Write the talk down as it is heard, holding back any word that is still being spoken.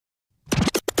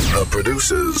The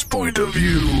producer's point of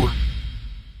view.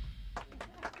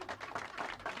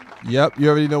 Yep, you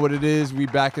already know what it is. We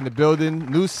back in the building.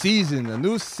 New season, a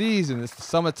new season. It's the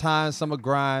summertime, summer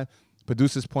grind.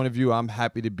 Producer's point of view. I'm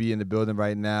happy to be in the building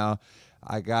right now.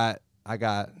 I got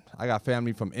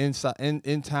family from in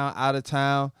town, out of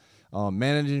town,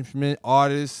 management,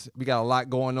 artists. We got a lot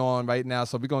going on right now,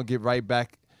 so we're gonna get right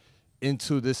back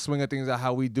into this swing of things of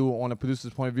how we do on the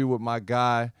producer's point of view with my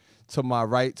guy to my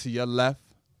right, to your left.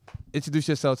 Introduce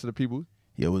yourself to the people.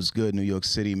 Yo, what's good, New York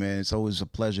City, man? It's always a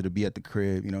pleasure to be at the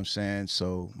crib, you know what I'm saying?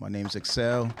 So my name's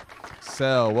Excel.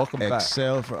 Excel, welcome back.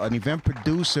 Excel, for an event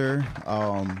producer.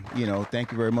 You know,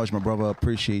 thank you very much, my brother. I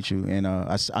appreciate you. And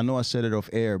I know I said it off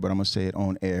air, but I'm going to say it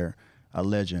on air. A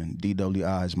legend,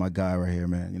 DWI is my guy right here,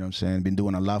 man. You know what I'm saying? Been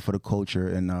doing a lot for the culture,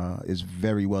 and is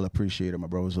very well appreciated, my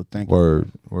brother. So thank you.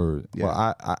 Word.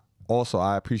 Yeah. Well,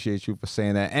 I appreciate you for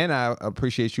saying that, and I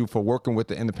appreciate you for working with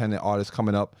the independent artists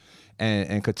coming up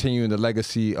and continuing the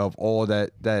legacy of all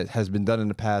that has been done in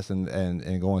the past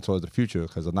and going towards the future,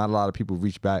 because not a lot of people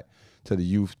reach back to the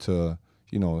youth to,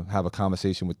 you know, have a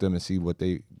conversation with them and see what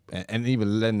they, and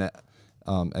even letting that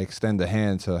extend a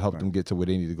hand to help them get to where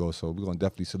they need to go. So we're going to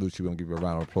definitely salute you. We're going to give you a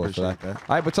round of applause for that. All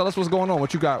right, but tell us what's going on.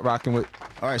 What you got rocking with?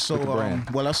 All right, so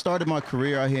well, I started my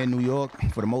career out here in New York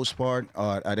for the most part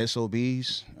at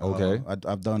SOBs. Okay.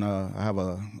 I've done I have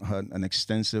an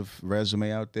extensive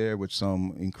resume out there with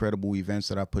some incredible events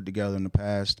that I put together in the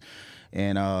past.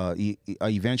 And I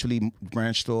eventually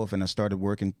branched off and I started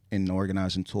working in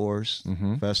organizing tours,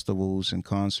 festivals, and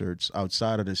concerts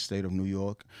outside of the state of New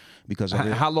York. Because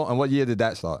how long and what year did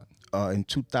that start? In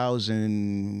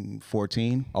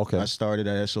 2014, okay, I started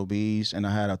at SOBs, and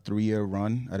I had a 3-year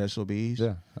run at SOBs.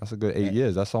 Yeah, that's a good 8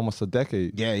 years. That's almost a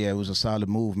decade. Yeah, it was a solid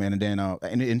move, man. And then,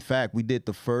 and in fact, we did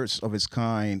the first of its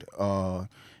kind.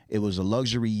 It was a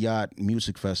luxury yacht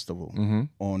music festival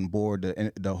on board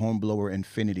the Hornblower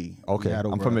Infinity. Okay,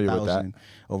 I'm familiar with that.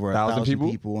 Over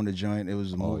 1,000 people on the joint. It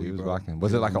was a movie, he was bro. Rocking.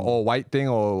 Was it like an all-white thing,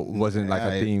 or was it like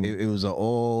a theme? It was an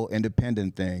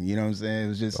all-independent thing. You know what I'm saying? It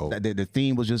was just the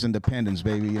theme was just independence,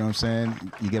 baby. You know what I'm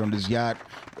saying? You get on this yacht.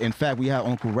 In fact, we had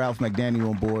Uncle Ralph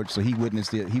McDaniel on board, so he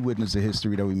witnessed it. He witnessed the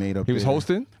history that we made up. He was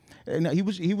hosting. And he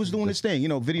was doing his thing, you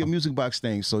know, video music box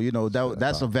thing. So you know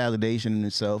that's a validation in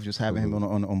itself, just having him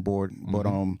on board. But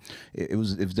it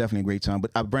was definitely a great time. But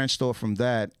I branched off from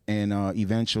that, and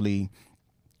eventually,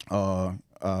 I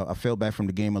fell back from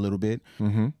the game a little bit.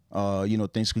 You know,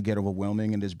 things could get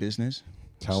overwhelming in this business.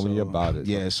 Tell me about it.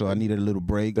 Yeah, so I needed a little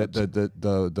break. The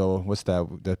what's that?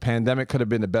 The pandemic could have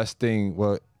been the best thing.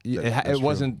 Well, it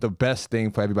wasn't the best thing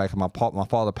for everybody. My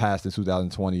father passed in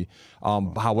 2020.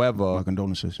 However, my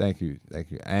condolences. Thank you.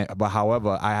 But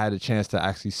however, I had a chance to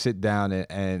actually sit down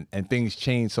and things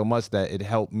changed so much that it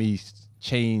helped me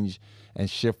change and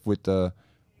shift with the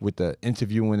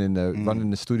interviewing and the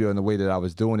running the studio in the way that I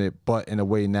was doing it, but in a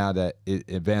way now that it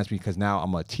advanced me, because now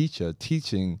I'm a teacher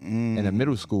teaching in a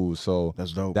middle school. So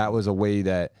that's dope. That was a way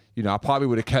that, you know, I probably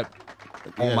would have kept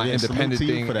on my independent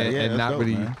thing and not dope,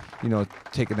 really, man. you know,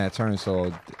 taking that turn.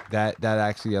 So that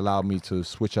actually allowed me to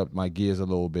switch up my gears a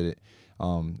little bit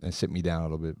and sit me down a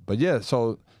little bit. But yeah,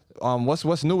 so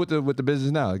what's new with the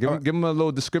business now? Give them a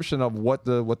little description of what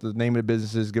the name of the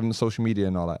business is. Give them the social media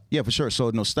and all that. Yeah, for sure.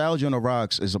 So Nostalgia on the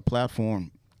Rocks is a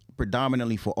platform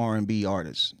predominantly for R&B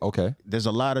artists. Okay. There's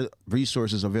a lot of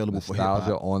resources available for hip-hop.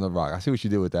 Nostalgia on the Rock. I see what you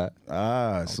did with that.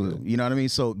 So you know what I mean?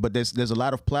 So but there's a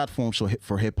lot of platforms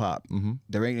for hip-hop.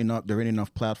 There ain't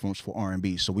enough platforms for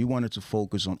R&B. So we wanted to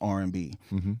focus on R&B.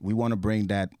 We want to bring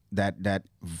that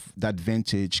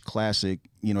vintage classic,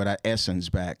 you know, that essence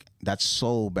back, that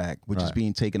soul back, which is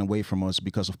being taken away from us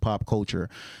because of pop culture.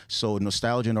 So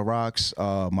Nostalgia on the Rocks,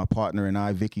 my partner and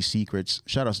I, Vicky Secrets.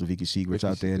 Shout out to Vicky Secrets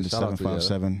out there in the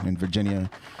 757 in Virginia.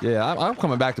 Yeah, I'm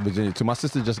coming back to Virginia too. My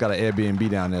sister just got an Airbnb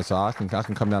down there, so I can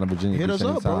come down to Virginia. Hit us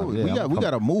up, bro. Yeah, we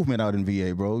got a movement out in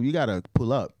VA, bro. You gotta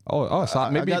pull up. So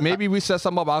maybe we set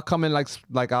something up. I'll come in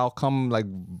like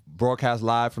broadcast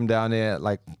live from down there,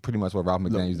 like pretty much what Ralph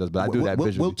McDaniels does. But I do that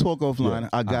visually. We'll talk offline. Yeah.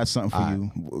 I got something for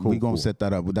you. We're gonna set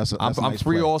that up. But I'm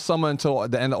free all summer until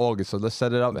the end of August, so let's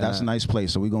set it up. That's a nice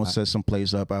place. So we're gonna set some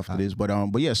place up after this.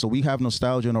 But yeah, so we have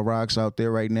Nostalgia on the Rocks out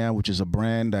there right now, which is a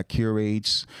brand that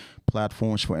curates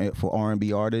platforms for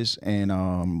R&B artists.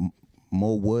 And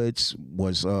Mo Woods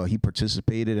was he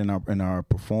participated in our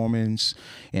performance,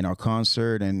 in our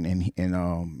concert,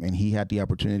 and he had the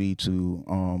opportunity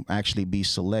to actually be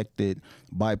selected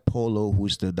by Polo,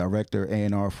 who's the director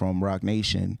A&R from Rock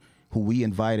Nation, who we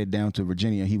invited down to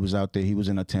Virginia. He was out there. He was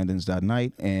in attendance that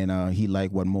night, and he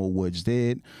liked what Mo Woods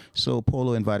did. So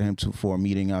Polo invited him for a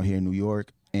meeting out here in New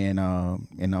York.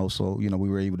 and also, you know, we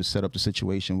were able to set up the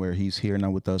situation where he's here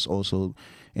now with us, also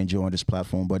enjoying this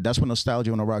platform. But that's what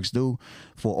Nostalgia on the Rocks do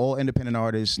for all independent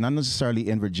artists, not necessarily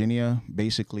in Virginia,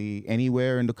 basically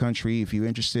anywhere in the country. If you're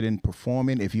interested in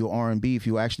performing, if you're R&B, if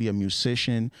you're actually a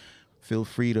musician, feel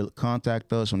free to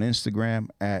contact us on Instagram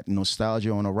at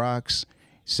Nostalgia on the Rocks.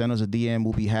 Send us a DM.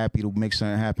 We'll be happy to make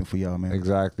something happen for y'all, man.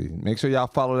 Exactly. Make sure y'all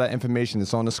follow that information.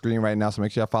 It's on the screen right now, so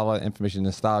make sure y'all follow that information.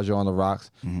 Nostalgia on the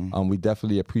Rocks. We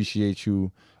definitely appreciate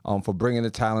you for bringing the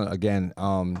talent again,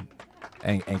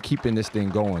 and keeping this thing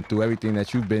going. Through everything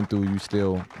that you've been through, you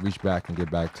still reach back and get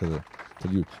back to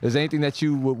you. Is there anything that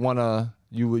you would want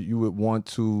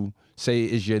to say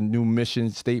is your new mission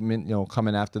statement, you know,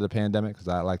 coming after the pandemic? Because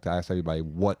I like to ask everybody,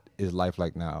 what is life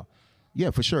like now?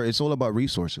 Yeah, for sure. It's all about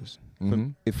resources.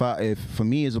 If for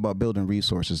me, it's about building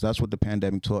resources. That's what the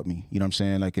pandemic taught me. You know what I'm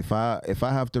saying? Like if I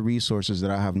have the resources,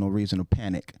 that I have no reason to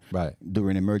panic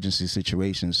during emergency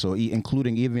situations. So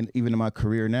including even in my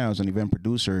career now as an event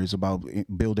producer, is about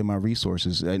building my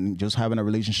resources, and just having a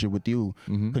relationship with you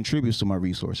contributes to my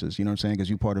resources. You know what I'm saying? Because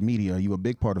you're part of media, you're a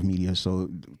big part of media.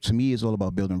 So to me, it's all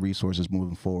about building resources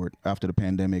moving forward after the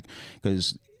pandemic.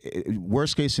 Because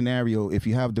worst case scenario, if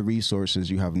you have the resources,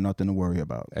 you have nothing to worry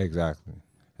about. Exactly.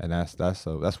 And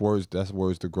that's words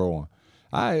to grow on.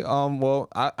 All right. Well,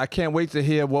 I can't wait to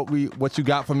hear what you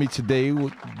got for me today.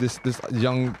 This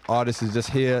young artist is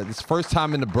just here. It's first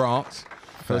time in the Bronx.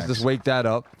 Let's just wake that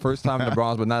up. First time in the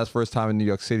Bronx, but not his first time in New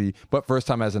York City, but first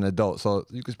time as an adult. So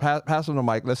you can pass on the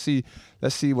mic. Let's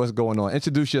see what's going on.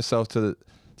 Introduce yourself to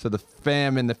the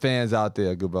fam and the fans out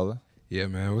there, good brother. Yeah,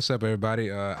 man. What's up,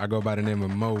 everybody? I go by the name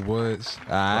of Mo Woods.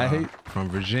 From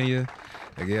Virginia.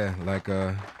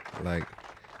 Like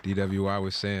DWI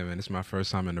was saying, man, it's my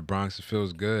first time in the Bronx. It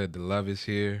feels good. The love is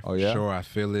here. Oh, yeah? Sure, I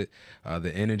feel it.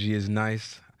 The energy is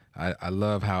nice. I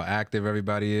love how active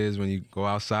everybody is. When you go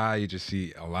outside, you just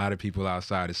see a lot of people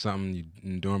outside. It's something you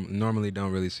normally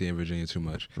don't really see in Virginia too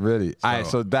much. Really? All right,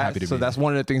 so that's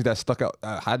one of the things that stuck out.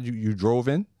 How did you drove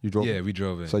in? You drove? Yeah, we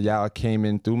drove in. So y'all came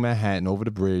in through Manhattan, over the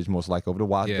bridge, most likely over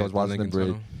the George Washington Bridge.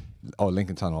 Tunnel. Oh,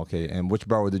 Lincoln Tunnel. Okay. And which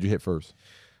borough did you hit first?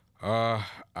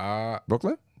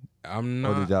 Brooklyn? I'm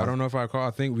not. I don't know if I recall.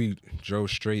 I think we drove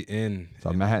straight in.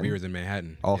 So Manhattan. We were in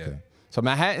Manhattan. Okay. Yeah. So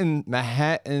Manhattan,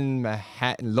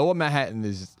 Lower Manhattan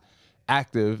is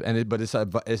active, but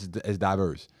it's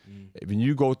diverse. When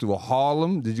you go through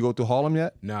Harlem, did you go through Harlem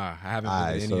yet? Nah, I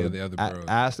haven't been to any of the other boroughs.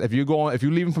 Ask if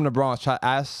you're leaving from the Bronx.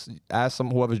 Ask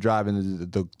whoever's driving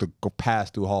to go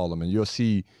pass through Harlem, and you'll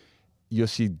see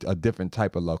a different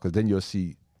type of love. Because then you'll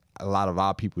see a lot of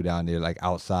our people down there, like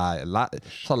outside.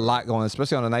 It's a lot going on,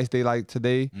 especially on a nice day like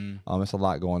today. It's a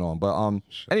lot going on. But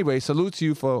anyway, salute to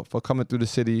you for coming through the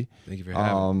city. Thank you for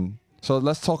having me. So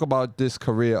let's talk about this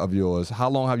career of yours. How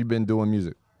long have you been doing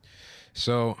music?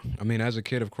 So, I mean, as a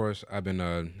kid, of course, I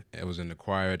was in the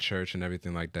choir at church and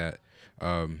everything like that.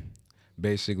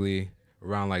 Basically,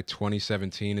 around like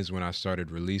 2017 is when I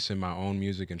started releasing my own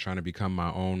music and trying to become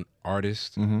my own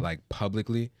artist, like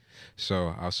publicly.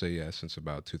 So I'll say, yeah, since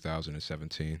about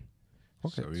 2017.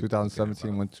 Okay, So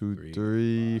 2017, 1, 2,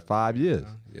 3, 5 years.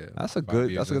 Yeah, that's a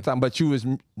good time. But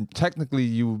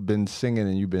you've been singing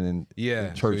and you've been in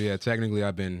church. So yeah, technically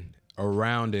I've been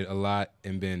around it a lot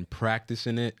and been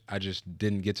practicing it. I just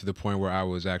didn't get to the point where I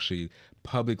was actually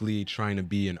publicly trying to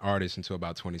be an artist until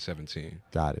about 2017.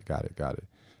 Got it. All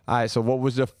right. So what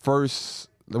was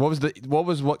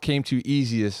what came to you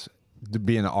easiest to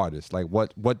being an artist? Like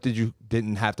what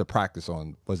didn't have to practice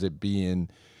on? Was it being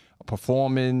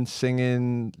performing,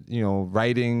 singing,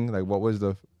 writing? Like what was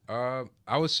the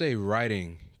I would say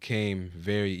writing came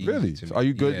very easy to me. So are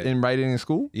you good in writing in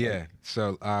school? Yeah.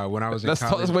 So when I was in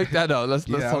college, let's wake that up.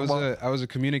 I was a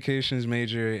communications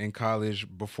major in college.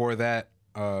 Before that,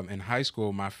 in high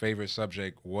school, my favorite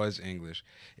subject was English.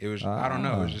 It was I don't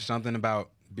know. It was just something about.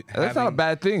 That's not a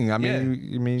bad thing. I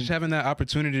mean, just having that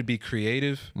opportunity to be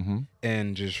creative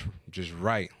and just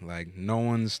write. Like no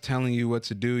one's telling you what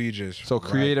to do. You just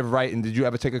creative writing. Did you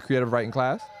ever take a creative writing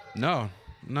class? No,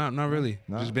 not really.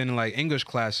 No. Just been in like English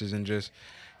classes and just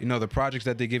the projects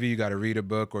that they give you got to read a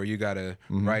book or you got to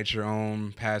write your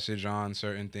own passage on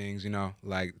certain things.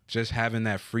 Like just having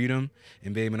that freedom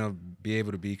and be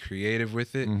able to be creative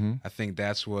with it. I think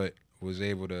that's what was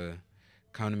able to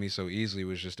come to me so easily,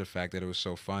 was just the fact that it was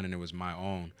so fun and it was my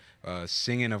own.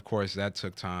 Singing, of course, that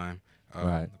took time.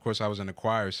 Right. Of course, I was in the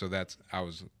choir, so I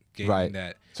was gaining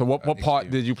that. So what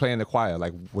part did you play in the choir?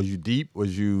 Like, was you deep?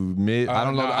 Was you mid? I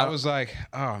don't know. I was like,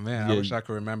 oh man, I wish I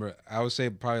could remember. I would say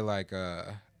probably like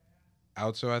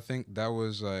alto. I think that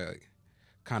was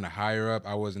kind of higher up.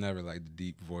 I wasn't ever like the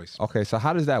deep voice. Okay, so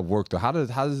how does that work though? How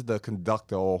does the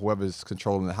conductor or whoever's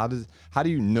controlling it, how do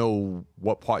you know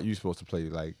what part you're supposed to play?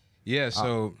 Like, Yeah,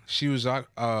 so she was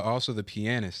also the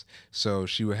pianist. So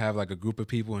she would have like a group of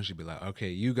people, and she'd be like, "Okay,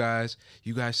 you guys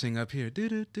sing up here, do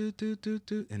do do do do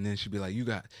do," and then she'd be like, "You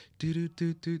got do do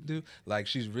do do do." Like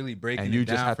she's really breaking and you it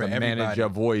just down have for to everybody. manage your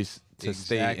voice to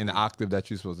stay in Exactly. the octave that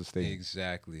you're supposed to stay in.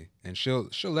 Exactly, and she'll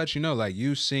let you know like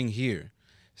you sing here.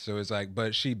 So it's like,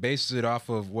 but she bases it off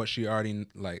of what she already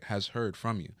like has heard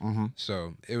from you. Mm-hmm.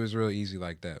 So it was real easy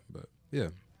like that. But yeah,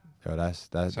 Yo, that's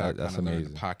how I kinda learned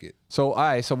amazing. the pocket. So, all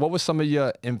right. So, what was some of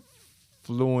your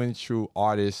influential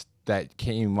artists that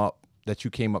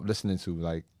you came up listening to,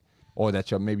 like, or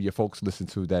that maybe your folks listened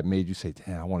to that made you say,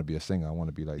 "Damn, I want to be a singer. I want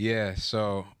to be like." Yeah,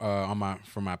 so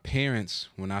for my parents,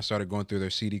 when I started going through their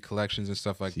CD collections and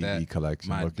stuff like that, CD collection.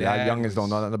 my Look, dad y'all youngins don't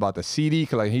know nothing about the CD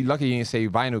collection. He lucky he didn't say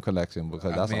vinyl collection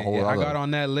because that's a whole yeah, I other. got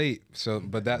on that late, so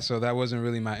that wasn't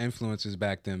really my influences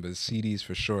back then, but CDs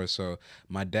for sure. So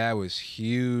my dad was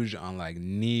huge on like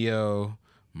Neo,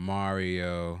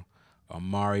 Mario,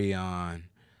 Omarion,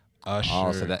 Usher.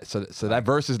 Oh, so that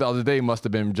versus the other day must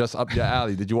have been just up your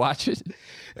alley. Did you watch it?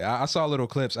 I saw little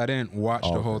clips. I didn't watch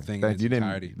the whole thing in its You didn't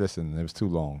entirety. listen. It was too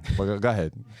long. But go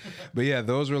ahead. But yeah,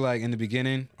 those were like in the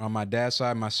beginning. On my dad's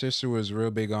side, my sister was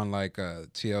real big on like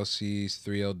TLC's,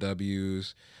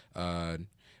 3LWs,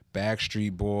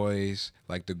 Backstreet Boys,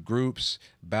 like the groups,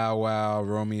 Bow Wow,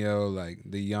 Romeo, like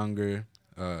the younger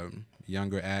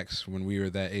acts when we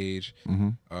were that age.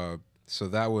 So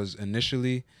that was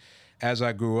initially. As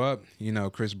I grew up, you know,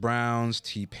 Chris Brown's,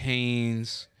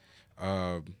 T-Pain's,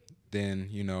 then,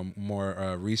 you know,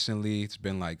 more recently, it's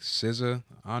been like SZA,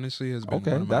 honestly, has been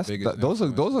one of my biggest those are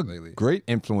influences lately. great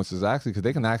influences actually because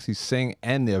they can actually sing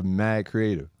and they're mad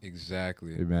creative.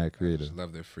 Exactly. They're mad I creative. just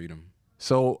love their freedom.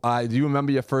 So, do you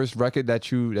remember your first record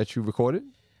that you recorded?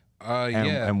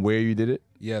 Yeah. And where you did it?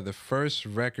 Yeah, the first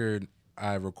record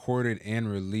I recorded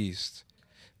and released,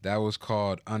 that was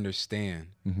called Understand.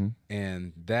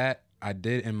 And that I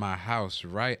did in my house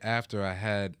right after I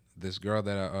had this girl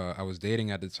that I was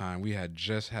dating at the time. We had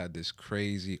just had this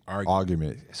crazy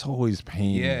argument. It's always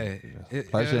pain. Yeah,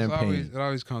 Pleasure and pain. It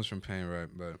always comes from pain, right?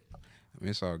 But I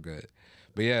mean, it's all good.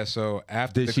 But yeah, so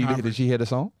after Did she hear the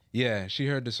song? Yeah, she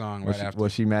heard the song right after.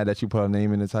 Was she mad that you put her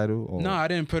name in the title? Or? No, I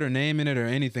didn't put her name in it or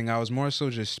anything. I was more so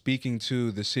just speaking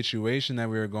to the situation that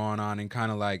we were going on and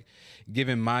kind of like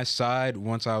giving my side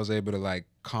once I was able to like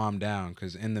calm down.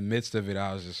 Because in the midst of it,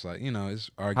 I was just like, you know, it's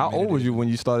argumentative. How old was you when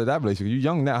you started that relationship? You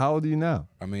young now. How old are you now?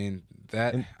 I mean,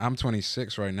 I'm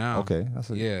 26 right now. Okay,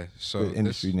 that's a So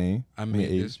industry name. I made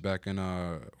this back in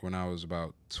when I was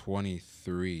about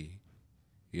 23.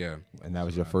 Yeah. And that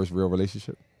was your first real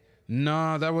relationship?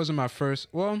 No, that wasn't my first.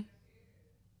 Well,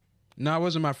 no, it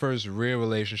wasn't my first real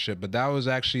relationship, but that was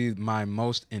actually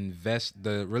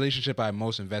the relationship I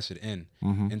most invested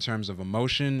in terms of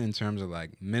emotion, in terms of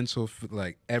like mental,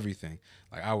 like everything.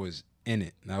 Like I was in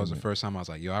it. That was the first time I was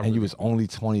like, yo, you was only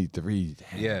 23.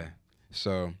 Damn. Yeah.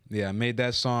 So yeah, I made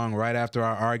that song right after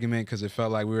our argument because it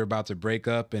felt like we were about to break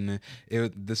up, and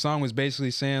the song was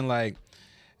basically saying like,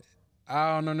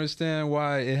 I don't understand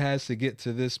why it has to get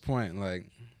to this point, like.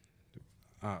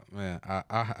 Oh man,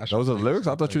 I those are the lyrics.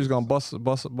 I thought you was gonna bust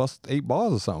 8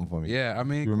 bars or something for me. Yeah, I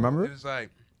mean, you remember? It was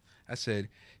like, I said,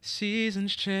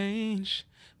 seasons change,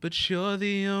 but you're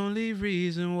the only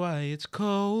reason why it's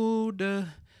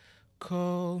colder,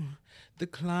 cold. The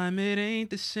climate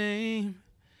ain't the same.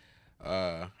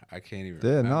 I can't even.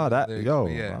 Yeah, no, that lyrics, yo,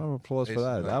 yeah, round of applause for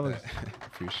that. like That was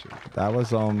appreciate it. that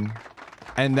was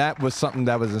and that was something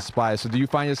that was inspired. So do you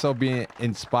find yourself being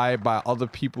inspired by other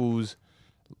people's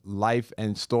life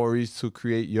and stories to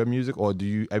create your music, or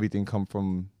do everything come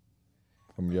from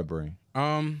your brain?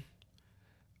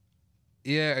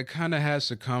 Yeah, it kind of has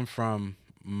to come from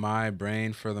my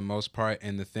brain for the most part,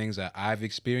 and the things that I've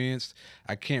experienced.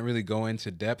 I can't really go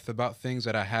into depth about things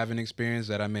that I haven't experienced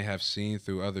that I may have seen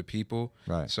through other people.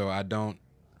 Right. So I don't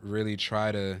really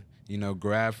try to,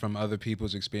 grab from other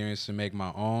people's experience to make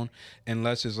my own,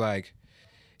 unless it's like,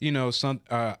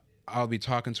 I'll be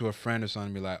talking to a friend or something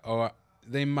and be like, oh,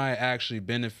 they might actually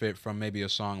benefit from maybe a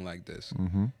song like this.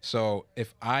 So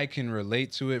if I can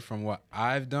relate to it from what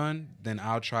I've done, then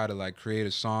I'll try to like create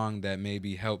a song that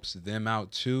maybe helps them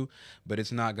out too, but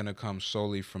it's not going to come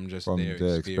solely from just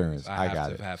their experience. I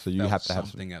got it. So you have to have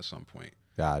something at some point.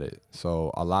 Got it.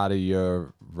 So a lot of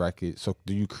your records, so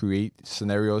do you create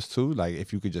scenarios too? Like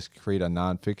if you could just create a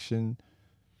nonfiction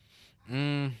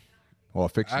or a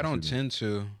fiction? I don't tend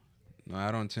to. No,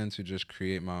 I don't tend to just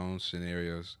create my own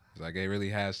scenarios. Like it really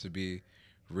has to be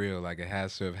real. Like it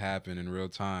has to have happened in real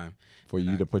time for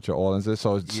you to put your all into it.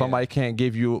 So somebody can't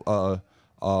give you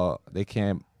they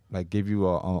can't like give you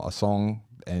a song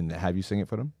and have you sing it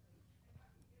for them.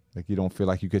 Like you don't feel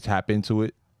like you could tap into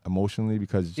it emotionally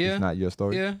because it's not your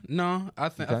story. Yeah, no, I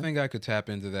think I could tap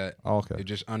into that. Oh, okay. To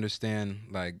just understand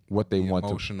like what they want,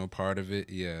 emotional part of it.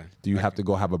 Yeah. Do you have to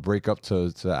go have a breakup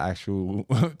to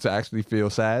actually feel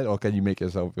sad, or can you make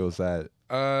yourself feel sad?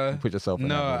 Put yourself in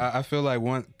no, I feel like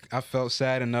I felt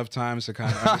sad enough times to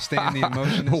kind of understand the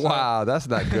emotion. Wow, that's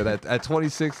not good. At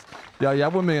 26,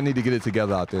 y'all women need to get it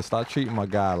together out there. Start treating my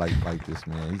guy like this,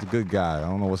 man. He's a good guy. I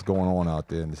don't know what's going on out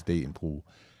there in this dating pool.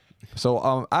 So,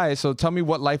 all right. So, tell me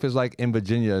what life is like in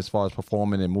Virginia as far as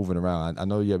performing and moving around. I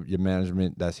know your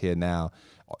management that's here now.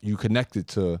 You connected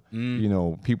to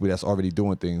people that's already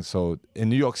doing things. So, in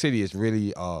New York City, it's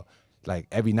really like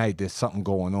every night there's something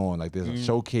going on. Like there's a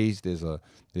showcase, there's an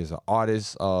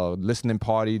artist listening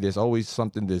party. There's always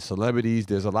something. There's celebrities.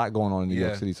 There's a lot going on in New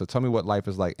York City. So, tell me what life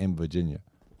is like in Virginia.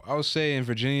 I would say in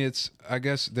Virginia, I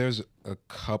guess there's a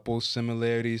couple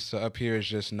similarities to up here. It's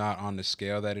just not on the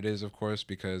scale that it is, of course,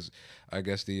 because I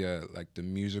guess the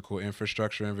musical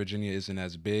infrastructure in Virginia isn't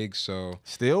as big. So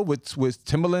still with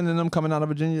Timbaland and them coming out of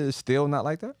Virginia, it's still not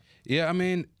like that. Yeah, I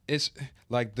mean, it's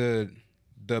like the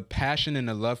passion and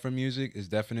the love for music is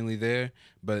definitely there,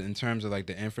 but in terms of like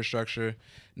the infrastructure,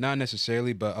 not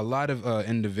necessarily. But a lot of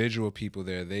individual people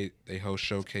there, they host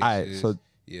showcases. All right, so.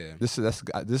 Yeah. This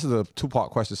is a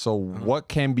two-part question. So what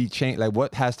can be changed? Like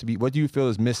what do you feel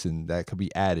is missing that could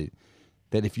be added?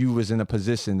 That if you was in a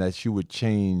position that you would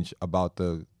change about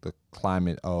the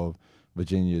climate of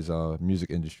Virginia's music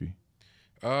industry?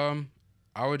 I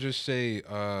would just say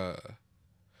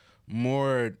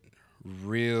more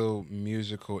real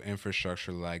musical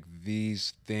infrastructure. Like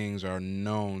these things are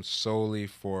known solely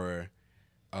for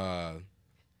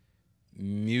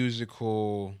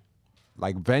musical,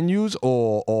 like venues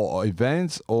or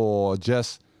events, or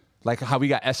just like how we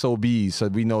got SOBs, so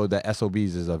we know that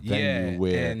SOBs is a venue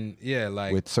where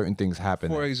like with certain things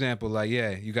happen. For example, like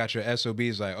you got your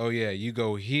SOBs, like you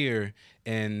go here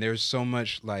and there's so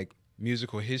much like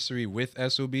musical history with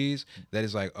SOBs that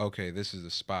is like, okay, this is a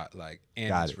spot, like,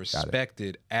 and it's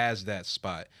respected as that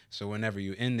spot. So whenever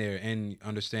you're in there and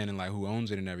understanding like who owns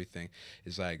it and everything,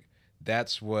 it's like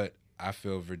that's what I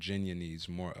feel Virginia needs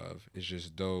more of. It's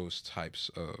just those types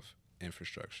of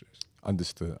infrastructures.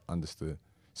 Understood.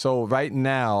 So right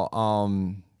now,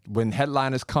 when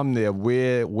headliners come there,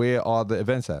 where are the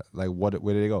events at? Like, where do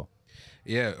they go?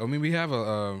 Yeah, I mean, we have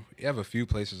a few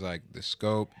places like the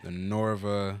Scope, the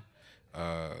Norva,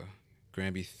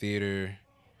 Granby Theater.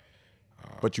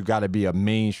 But you got to be a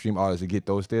mainstream artist to get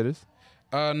those theaters?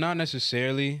 Not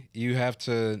necessarily. You have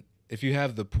to, if you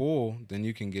have the pull, then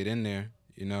you can get in there.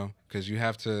 Because you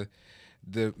have to,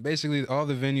 basically all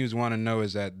the venues want to know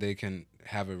is that they can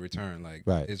have a return. Like,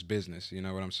 it's business, you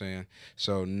know what I'm saying?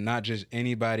 So not just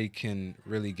anybody can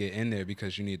really get in there,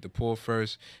 because you need the pull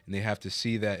first, and they have to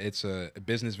see that it's a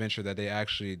business venture that they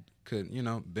actually could,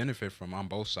 benefit from on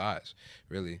both sides,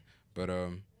 really. But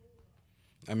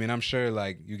I mean, I'm sure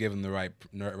like you give them the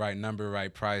right number,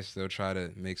 right price, they'll try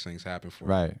to make things happen for you.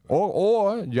 Right.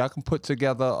 Or y'all can put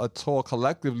together a tour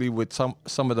collectively with some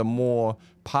of the more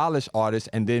polished artists,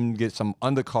 and then get some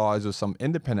undercards or some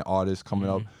independent artists coming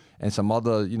up, and some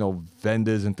other,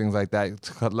 vendors and things like that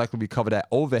to collectively cover that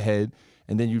overhead,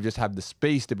 and then you just have the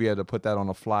space to be able to put that on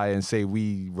a flyer and say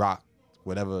we rock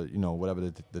whatever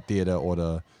the theater or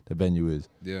the venue is.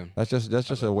 Yeah. That's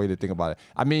just a way to think about it.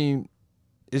 I mean,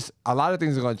 it's a lot of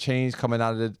things are going to change coming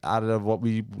out of what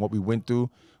we went through,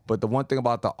 but the one thing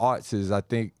about the arts is, I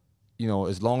think,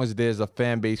 as long as there's a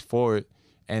fan base for it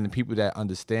and the people that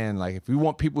understand, like if we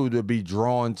want people to be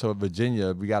drawn to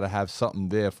Virginia, we got to have something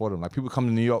there for them. Like people come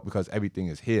to New York because everything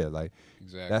is here. Like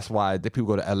that's why people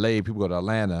go to LA, people go to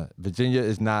Atlanta. Virginia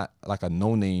is not like a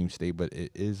no-name state, but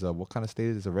it is what kind of state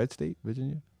is it? A red state,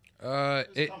 Virginia?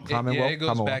 It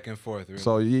goes back and forth. Really.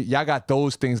 So y'all got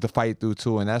those things to fight through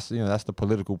too, and that's that's the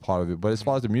political part of it. But as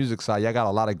far as the music side, y'all got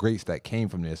a lot of greats that came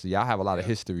from there. So y'all have a lot of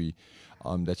history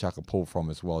that y'all can pull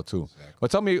from as well too. Exactly. But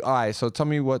tell me, all right. So tell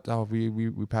me what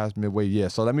we passed midway. Yeah.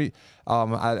 So let me.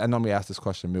 I normally ask this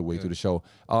question midway through the show.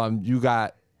 You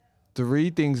got 3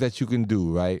 things that you can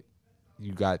do, right?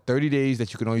 You got 30 days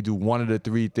that you can only do one of the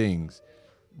 3 things.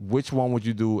 Which one would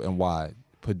you do and why?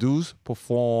 Produce,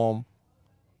 perform,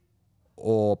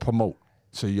 or promote.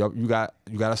 So you got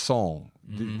a song.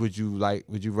 Would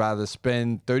you rather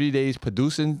spend 30 days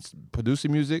producing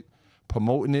music,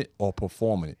 promoting it, or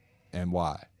performing it, and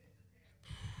why?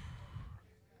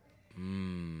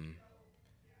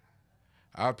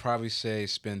 I would probably say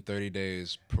spend 30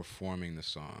 days performing the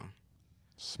song.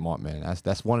 Smart, man.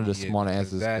 That's one of the smarter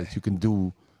answers that you can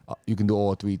do. You can do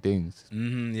all three things.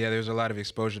 Yeah, there's a lot of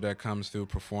exposure that comes through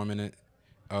performing it,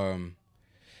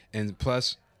 and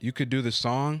plus you could do the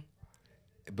song,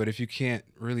 but if you can't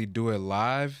really do it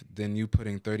live, then you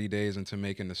putting 30 days into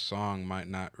making the song might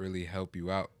not really help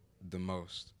you out the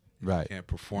most. Right. You can't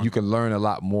perform. You can learn a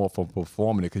lot more from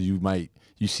performing it because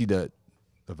you see the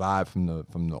vibe from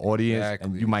the audience,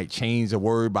 and you might change a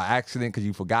word by accident because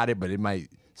you forgot it, but it might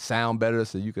sound better,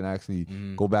 so you can actually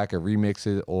go back and remix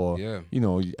it, or you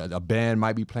know, a band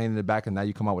might be playing in the back and now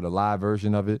you come out with a live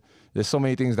version of it. There's so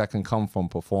many things that can come from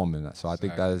performing. So I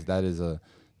think that is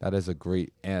a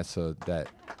great answer that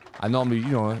I normally,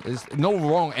 you know, it's no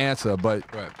wrong answer, but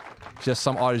just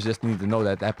some artists just need to know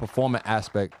that performing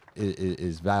aspect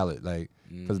is valid, like,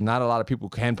 because not a lot of people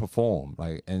can perform,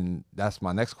 like, and that's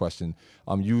my next question.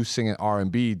 You singing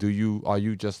R&B, are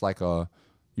you just like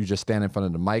you just stand in front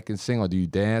of the mic and sing, or do you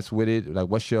dance with it? Like,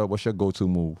 what's your go-to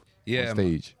move on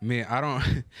stage? I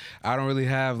don't really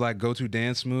have like go-to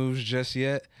dance moves just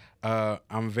yet.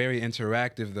 I'm very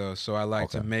interactive though, so I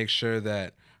like to make sure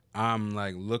that I'm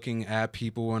like looking at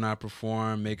people when I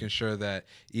perform, making sure that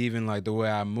even like the way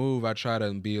I move, I try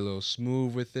to be a little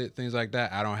smooth with it, things like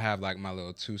that. I don't have like my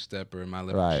little two-step or my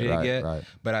little jig yet,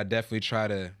 but I definitely try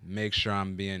to make sure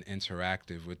I'm being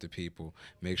interactive with the people,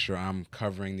 make sure I'm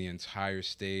covering the entire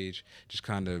stage, just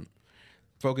kind of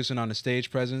focusing on the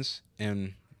stage presence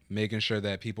and making sure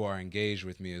that people are engaged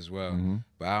with me as well.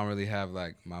 But I don't really have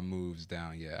like my moves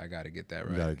down yet. I got to get that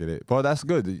right. You got to get it. Well, that's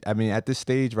good. I mean, at this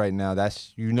stage right now,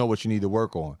 you know what you need to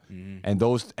work on. And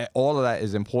all of that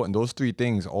is important. Those three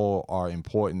things all are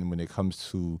important when it comes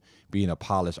to being a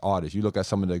polished artist. You look at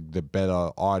some of the better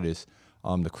artists,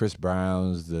 the Chris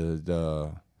Browns,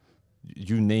 the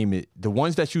you name it, the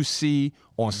ones that you see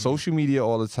on social media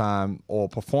all the time, or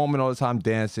performing all the time,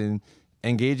 dancing,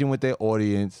 engaging with their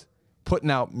audience,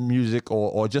 putting out music,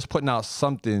 or just putting out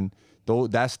something, though,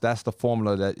 that's the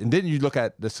formula that, and then you look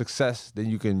at the success, then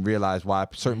you can realize why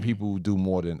certain people do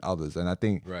more than others. And I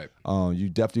think you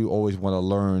definitely always want to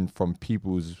learn from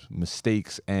people's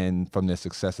mistakes and from their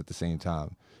success at the same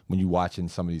time when you're watching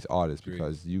some of these artists,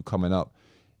 because you coming up,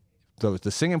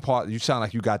 the singing part, you sound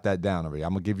like you got that down already.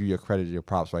 I'm gonna give you your credit, your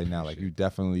props right now. Like, you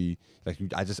definitely, like,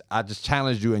 I just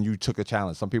challenged you and you took a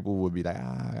challenge. Some people would be like,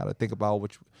 I gotta think about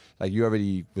like, you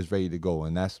already was ready to go,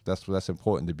 and that's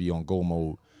important, to be on go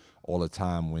mode all the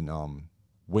time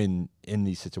when in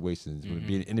these situations, when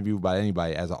being interviewed by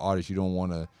anybody as an artist. You don't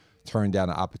want to turn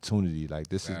down an opportunity. Like,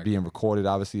 this is being recorded.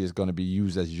 Obviously, it's going to be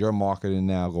used as your marketing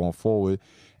now going forward,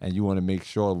 and you want to make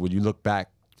sure when you look back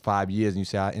 5 years and you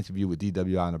say, I interviewed with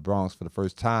DWI in the Bronx for the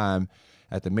first time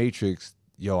at the Matrix,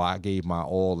 I gave my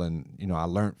all, and I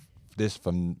learned this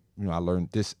from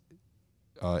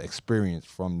experience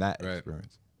from that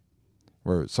experience.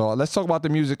 Right. So let's talk about the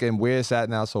music and where it's at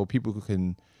now, so people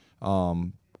can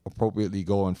appropriately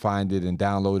go and find it and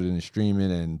download it and stream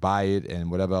it and buy it and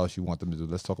whatever else you want them to do.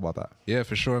 Let's talk about that. Yeah,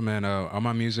 for sure, man. All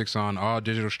my music's on all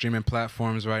digital streaming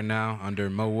platforms right now under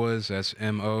Mo Woods. That's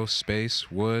M-O space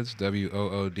Woods,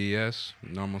 W-O-O-D-S,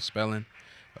 normal spelling.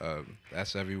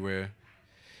 That's everywhere.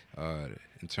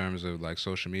 In terms of like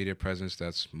social media presence,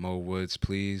 that's Mo Woods,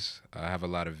 please. I have a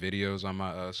lot of videos on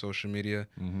my social media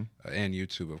and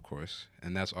YouTube, of course.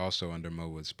 And that's also under Mo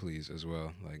Woods, please, as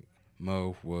well. Like,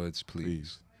 Mo Woods,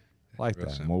 please. Like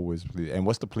that, simple. Mo Woods, please. And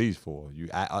what's the please for?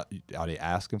 Are they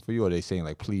asking for you, or are they saying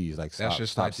like, please, like, stop? That's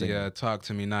just stop like the talk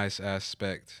to me nice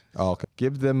aspect. Oh, okay.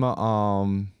 Give them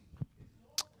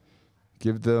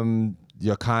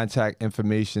your contact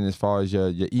information as far as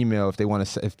your email,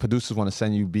 if producers want to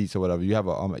send you beats or whatever. You have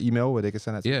an email where they can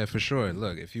send that to you? For sure.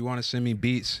 Look, if you want to send me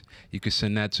beats, you can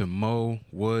send that to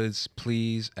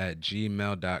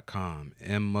mowoods@gmail.com.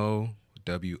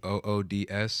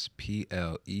 MOWOODSPLEASE.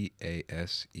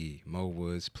 Mo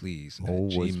Woods, please.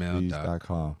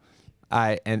 @gmail.com. All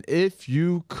right, and if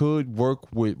you could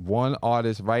work with one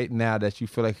artist right now that you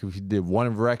feel like if you did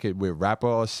one record with rapper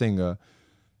or singer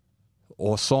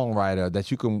or songwriter that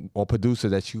you can, or producer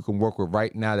that you can work with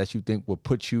right now that you think will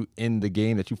put you in the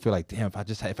game, that you feel like, damn,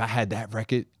 if I had that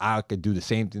record, I could do the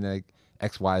same thing like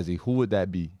XYZ, who would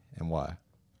that be and why?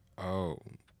 Oh,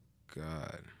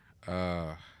 God.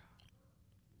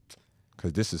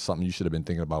 Because this is something you should have been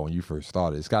thinking about when you first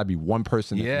started. It's got to be one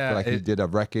person that you feel like you did a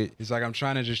record. It's like I'm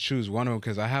trying to just choose one of them,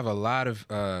 because I have a lot of,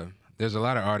 there's a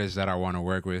lot of artists that I want to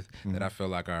work with that I feel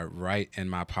like are right in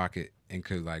my pocket and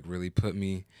could like really put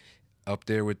me up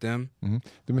there with them.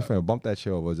 Do me a favor, bump that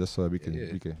show over just so that we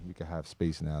can have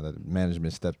space now that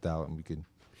management stepped out and we can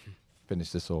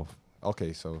finish this off.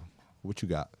 Okay, so what you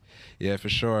got? Yeah, for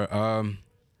sure.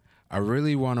 I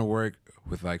really want to work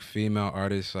with like female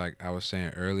artists, like I was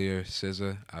saying earlier,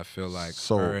 SZA. I feel like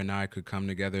her and I could come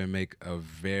together and make a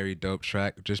very dope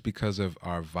track just because of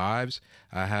our vibes.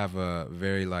 I have a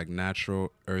very like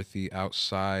natural, earthy,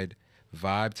 outside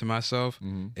vibe to myself,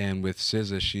 and with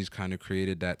SZA, she's kind of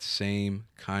created that same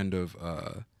kind of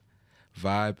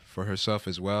vibe for herself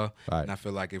as well. Right. And I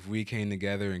feel like if we came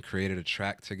together and created a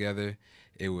track together,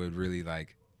 it would really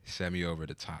like set me over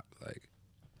the top. Like,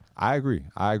 I agree.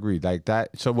 Like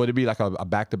that. So would it be like a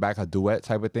back-to-back, a duet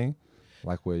type of thing?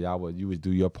 Like where you would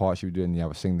do your part, she would do it, and y'all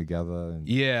would sing together? And...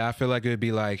 Yeah, I feel like it would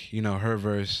be like, you know, her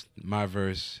verse, my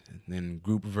verse, and then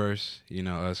group verse, you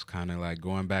know, us kind of like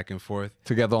going back and forth.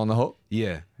 Together on the hook?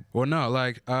 Yeah. Well, no,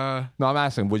 like... No, I'm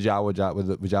asking, would y'all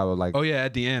like... Oh, yeah,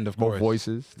 at the end, of course. Both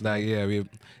voices? Like, yeah,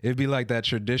 it'd be like that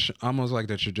tradition, almost like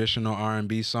the traditional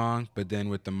R&B song, but then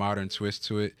with the modern twist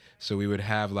to it. So we would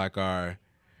have like our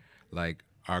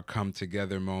come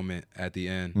together moment at the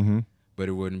end, but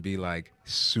it wouldn't be like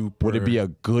super. Would it be a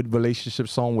good relationship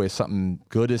song where something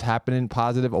good is happening,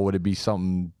 positive, or would it be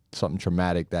something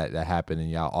traumatic that happened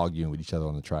and y'all arguing with each other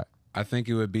on the track? I think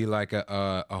it would be like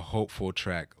a hopeful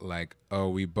track, like, oh,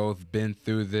 we both been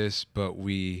through this, but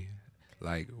we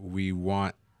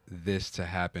want this to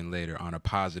happen later on a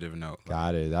positive note.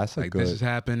 Got it. That's a like good. This has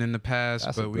happened in the past,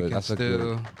 but we can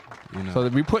still, you know. So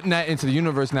we're putting that into the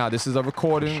universe now. This is a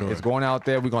recording. Sure. It's going out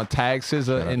there. We're gonna tag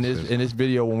SZA in this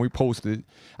video when we post it.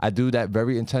 I do that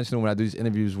very intentional when I do these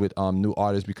interviews with new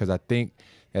artists because I think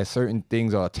that certain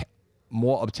things are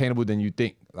more obtainable than you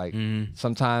think. Like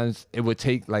sometimes it would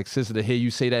take like SZA to hear you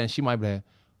say that, and she might be like,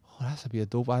 "Oh, that's gonna be a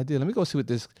dope idea. Let me go see what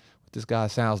this guy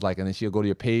sounds like," and then she'll go to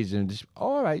your page and just,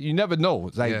 all right, you never know.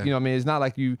 It's like, you know what I mean? It's not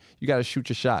like you got to shoot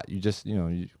your shot. You just,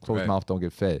 you closed mouth don't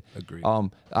get fed. Agreed.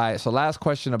 All right, so last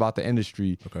question about the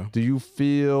industry. Okay. Do you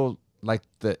feel like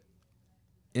the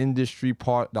industry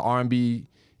part, the R&B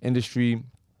industry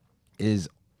is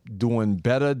doing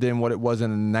better than what it was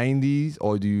in the 90s,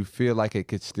 or do you feel like it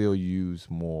could still use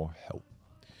more help?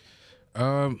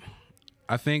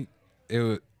 I think it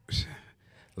was...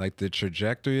 like the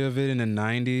trajectory of it in the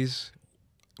 90s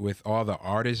with all the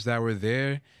artists that were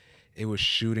there, it was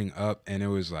shooting up and it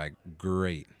was like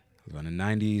great. In the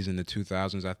 90s and the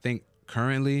 2000s, I think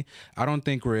currently, I don't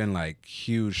think we're in like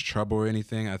huge trouble or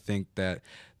anything. I think that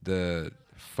the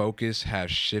focus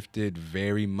has shifted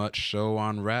very much so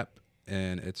on rap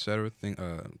and et cetera,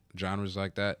 genres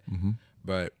like that.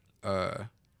 But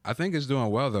I think it's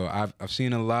doing well though. I've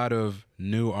seen a lot of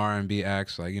new R&B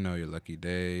acts, like, you know, your Lucky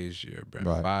Days, your Brent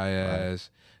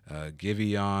Baez,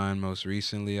 Giveon most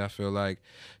recently, I feel like.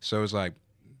 So it's like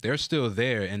they're still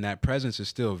there and that presence is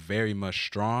still very much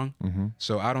strong.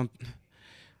 So the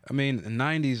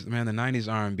 90s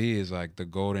R&B is like the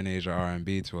golden age of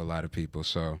R&B to a lot of people.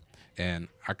 So, and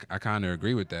I kind of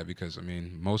agree with that because, I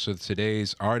mean, most of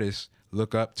today's artists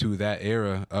look up to that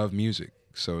era of music.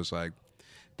 So it's like,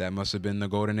 that must have been the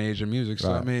golden age of music.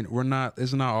 So, I mean,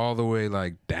 it's not all the way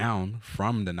like down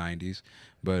from the 90s,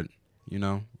 but, you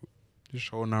know, just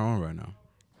holding our own right now.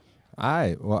 All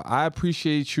right. Well, I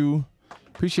appreciate you.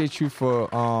 Appreciate you for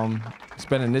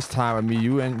spending this time with me,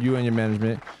 you and your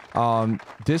management.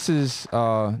 This is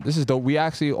dope. We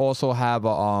actually also have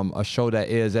a show that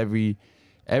airs every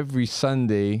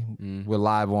Sunday. We're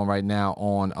live on right now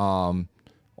on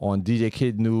DJ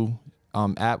Kid New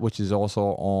app, which is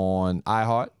also on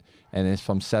iHeart, and it's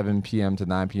from 7 p.m. to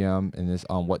 9 p.m. and it's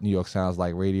on What New York Sounds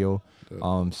Like Radio.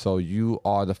 So you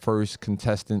are the first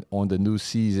contestant on the new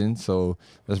season. So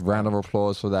let's round of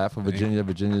applause for that for Virginia.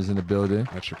 Virginia's in the building.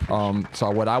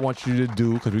 So what I want you to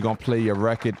do, because we're gonna play your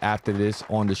record after this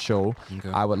on the show,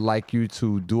 I would like you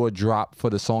to do a drop for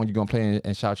the song you're gonna play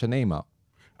and shout your name out.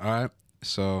 All right.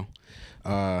 So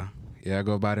I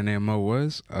go by the name Mo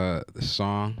Woods. The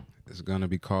song is gonna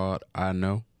be called I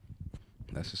Know.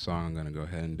 That's the song I'm gonna go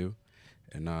ahead and do.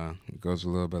 And it goes a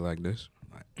little bit like this.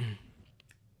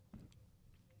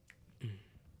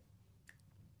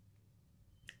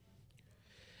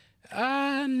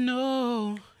 I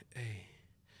know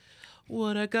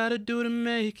what I gotta do to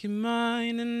make you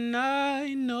mine, and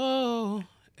I know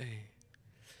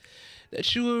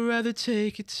that you would rather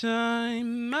take your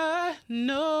time. I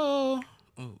know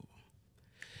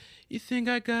you think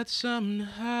I got something to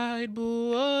hide, but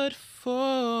what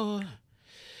for?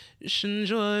 Just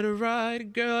enjoy the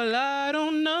ride, girl. I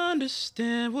don't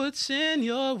understand what's in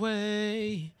your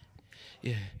way.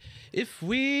 Yeah, if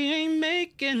we ain't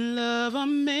making love,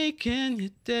 I'm making your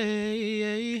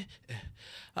day.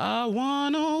 I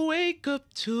wanna wake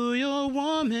up to your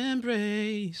warm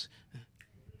embrace.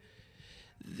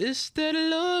 This that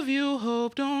love you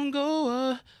hope don't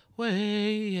go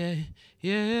away.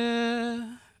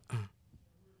 Yeah.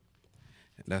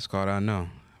 That's called I Know.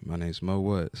 My name's Mo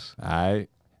Woods. All right.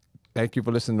 Thank you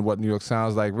for listening to What New York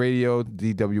Sounds Like Radio,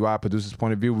 DWI Producers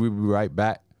Point of View. We'll be right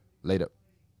back. Later.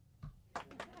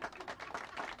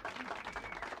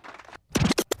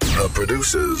 The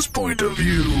Producer's Point of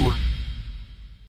View.